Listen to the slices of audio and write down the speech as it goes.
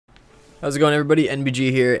How's it going, everybody?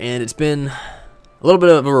 NBG here, and it's been a little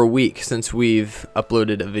bit over a week since we've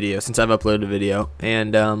uploaded a video, since I've uploaded a video,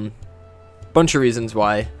 and bunch of reasons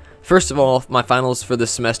why. First of all, my finals for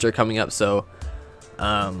this semester coming up, so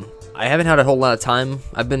I haven't had a whole lot of time.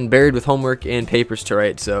 I've been buried with homework and papers to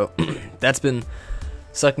write, so that's been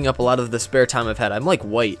sucking up a lot of the spare time I've had. I'm like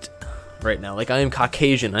white right now, like I am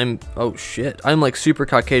Caucasian. Oh shit, I'm like super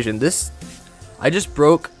Caucasian. I just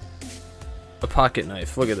broke a pocket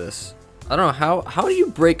knife. Look at this. I don't know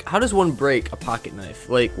how does one break a pocket knife?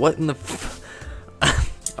 Like, what in the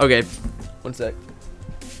okay, one sec.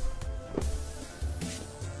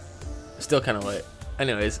 Still kind of light.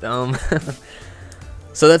 Anyways,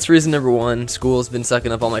 so that's reason number one. School's been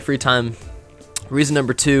sucking up all my free time. Reason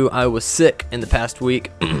number two, I was sick in the past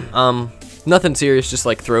week. Nothing serious, just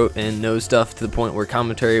like throat and nose stuff, to the point where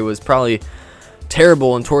commentary was probably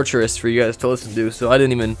terrible and torturous for you guys to listen to, so I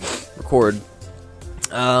didn't even record.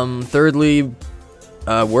 Thirdly,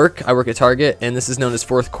 work. I work at Target, and this is known as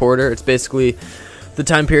fourth quarter. It's basically the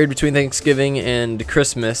time period between Thanksgiving and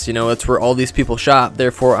Christmas. You know, it's where all these people shop.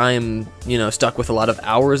 Therefore, I am, stuck with a lot of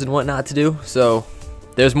hours and whatnot to do. So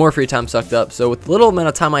there's more free time sucked up. So with the little amount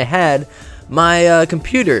of time I had, my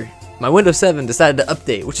computer, my Windows 7 decided to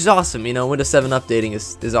update, which is awesome. You know, Windows 7 updating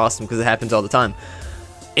is awesome because it happens all the time.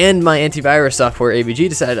 And my antivirus software, AVG,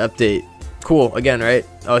 decided to update. Cool, again, right?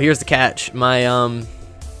 Oh, here's the catch. My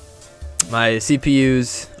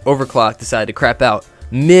CPU's overclock decided to crap out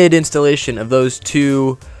mid-installation of those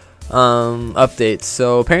two updates.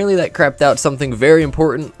 So apparently that crapped out something very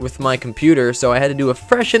important with my computer, so I had to do a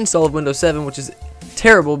fresh install of Windows 7, which is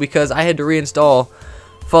terrible because I had to reinstall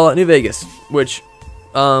Fallout New Vegas, which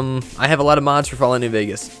I have a lot of mods for Fallout New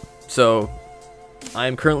Vegas. So I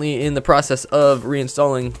am currently in the process of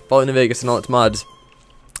reinstalling Fallout New Vegas and all its mods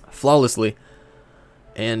flawlessly.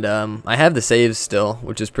 And I have the saves still,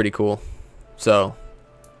 which is pretty cool. So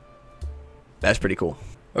that's pretty cool.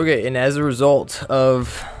 Okay, and as a result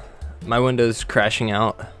of my Windows crashing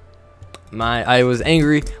out, I was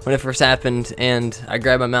angry when it first happened, and I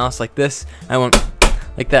grabbed my mouse like this. I went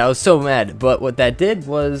like that. I was so mad. But what that did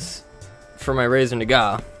was, for my Razer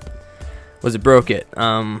Naga, was it broke it.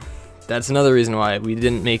 That's another reason why we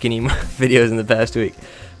didn't make any videos in the past week.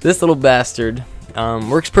 This little bastard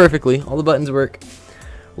works perfectly. All the buttons work.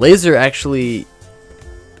 Laser actually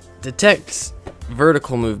detects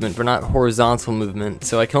vertical movement but not horizontal movement,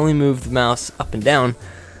 so I can only move the mouse up and down.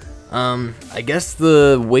 I guess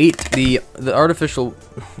the weight, the artificial,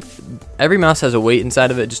 every mouse has a weight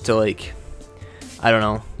inside of it just to, like, I don't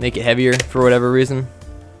know, make it heavier for whatever reason,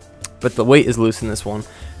 but the weight is loose in this one,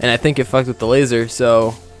 and I think it fucked with the laser.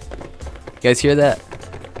 So you guys hear that?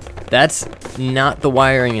 That's not the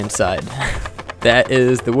wiring inside. That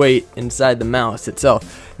is the weight inside the mouse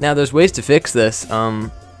itself. Now, there's ways to fix this.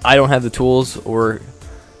 I don't have the tools or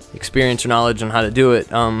experience or knowledge on how to do it.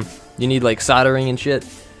 You need like soldering and shit.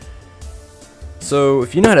 So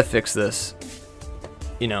if you know how to fix this,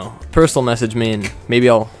 personal message me and maybe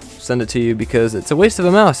I'll send it to you, because it's a waste of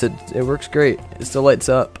a mouse. It works great. It still lights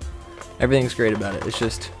up. Everything's great about it. It's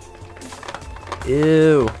just,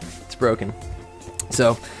 ew, it's broken.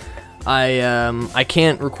 So I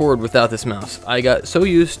can't record without this mouse. I got so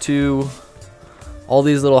used to all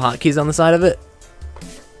these little hotkeys on the side of it,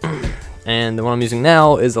 and the one I'm using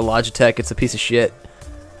now is a Logitech. It's a piece of shit.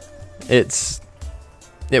 It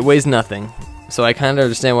weighs nothing, so I kind of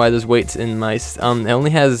understand why there's weights in my. It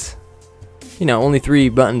only has, only 3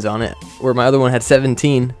 buttons on it, where my other one had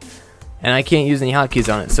 17, and I can't use any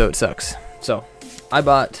hotkeys on it, so it sucks. So I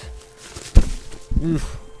bought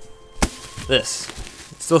this.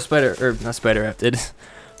 It's still not spider wrapped. It is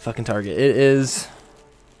fucking Target. It is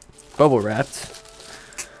bubble wrapped.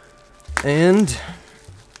 And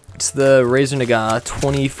it's the Razer Naga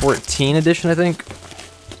 2014 edition, I think.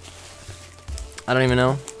 I don't even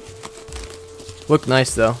know. Looked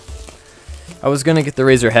nice, though. I was going to get the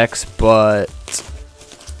Razer Hex, but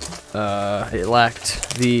it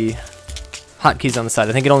lacked the hotkeys on the side.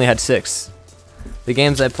 I think it only had 6. The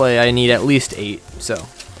games I play, I need at least 8, so.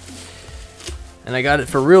 And I got it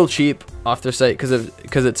for real cheap off their site because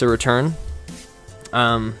it's a return.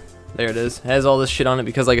 There it is. It has all this shit on it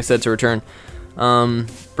because, like I said, it's a return.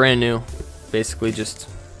 Brand new, basically just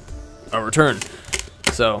a return.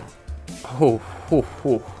 So, looks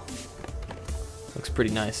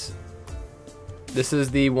pretty nice. This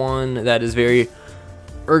is the one that is very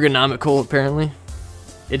ergonomical, apparently.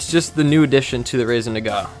 It's just the new addition to the Razer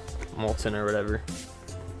Naga Molten or whatever.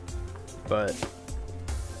 But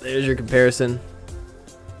there's your comparison.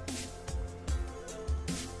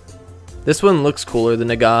 This one looks cooler than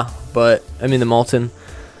Naga, but I mean the Molten.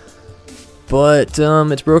 But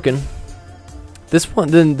it's broken. This one,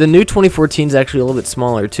 the new 2014 is actually a little bit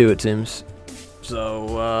smaller too, it seems.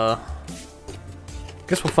 So,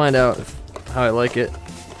 guess we'll find out how I like it.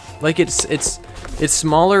 Like it's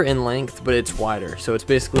smaller in length, but it's wider. So it's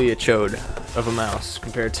basically a chode of a mouse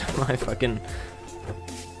compared to my fucking.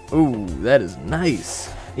 Ooh, that is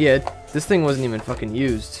nice. Yeah, this thing wasn't even fucking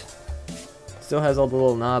used. Still has all the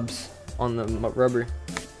little knobs on the rubber.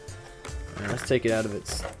 Right, let's take it out of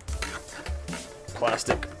its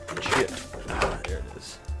plastic shit. There it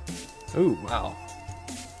is. Ooh, wow.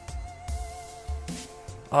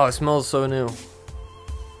 Oh, it smells so new.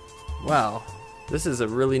 Wow. This is a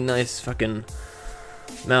really nice fucking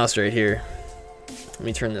mouse right here. Let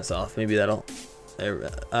me turn this off. Maybe that'll... I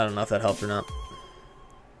don't know if that helped or not.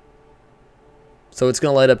 So it's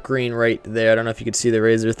going to light up green right there. I don't know if you could see the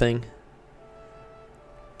Razer thing.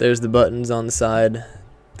 There's the buttons on the side.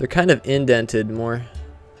 They're kind of indented more.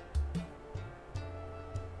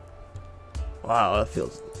 Wow, that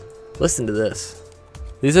feels... Listen to this.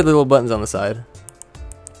 These are the little buttons on the side.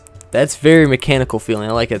 That's very mechanical feeling.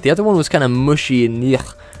 I like it. The other one was kind of mushy and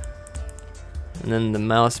yuck. And then the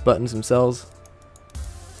mouse buttons themselves.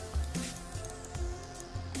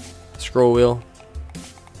 Scroll wheel.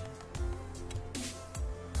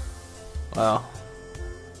 Wow.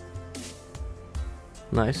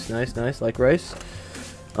 Nice, nice, nice. Like rice.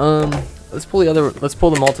 Let's pull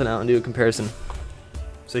the Molten out and do a comparison.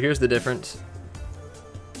 So here's the difference.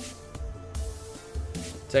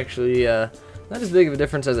 It's actually not as big of a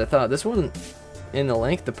difference as I thought. This one in the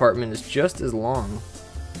length department is just as long.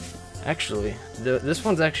 Actually, this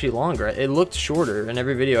one's actually longer. It looked shorter in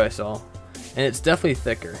every video I saw, and it's definitely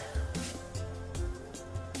thicker.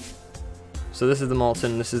 So this is the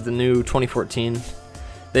Molten. This is the new 2014.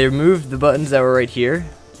 They removed the buttons that were right here,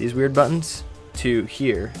 these weird buttons, to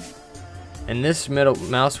here. And this metal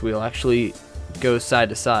mouse wheel actually goes side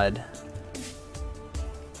to side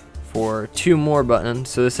for 2 more buttons.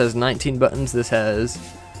 So this has 19 buttons, this has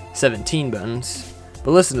 17 buttons.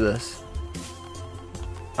 But listen to this.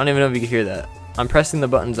 I don't even know if you can hear that. I'm pressing the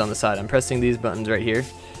buttons on the side. I'm pressing these buttons right here.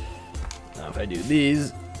 Now if I do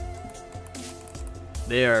these,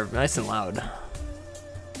 they are nice and loud.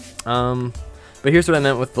 But here's what I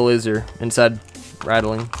meant with the laser inside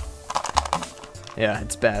rattling. Yeah,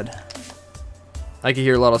 it's bad. I can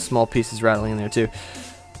hear a lot of small pieces rattling in there too.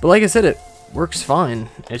 But like I said, it works fine.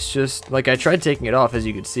 It's just, like, I tried taking it off, as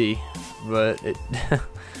you could see, but it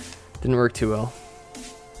didn't work too well.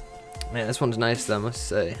 Man, this one's nice though, I must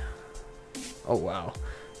say. Oh wow.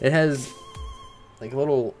 It has like a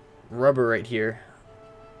little rubber right here.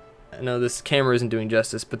 I know this camera isn't doing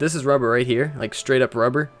justice, but this is rubber right here, like straight up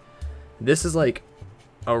rubber. This is like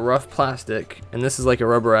a rough plastic, and this is like a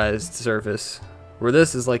rubberized surface, where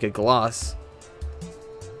this is like a gloss.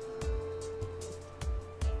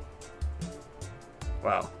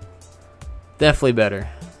 Wow. Definitely better.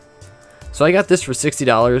 So I got this for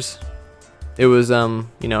 $60. It was,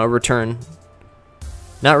 you know, a return.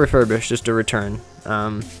 Not refurbished, just a return.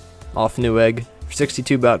 Off Newegg for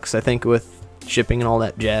 62 bucks, I think, with shipping and all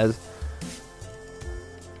that jazz.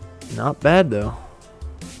 Not bad though.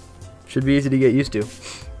 Should be easy to get used to.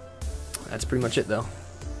 That's pretty much it though.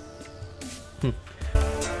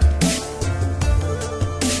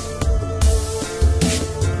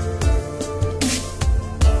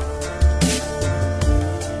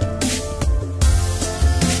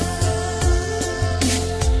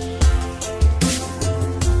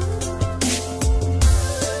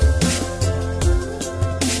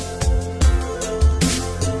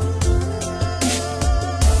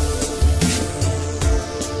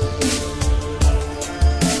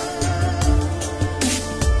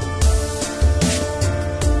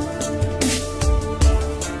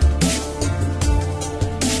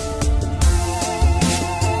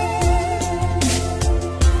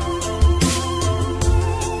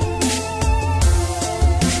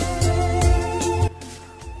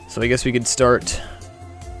 So I guess we could start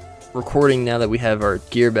recording now that we have our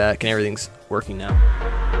gear back and everything's working now.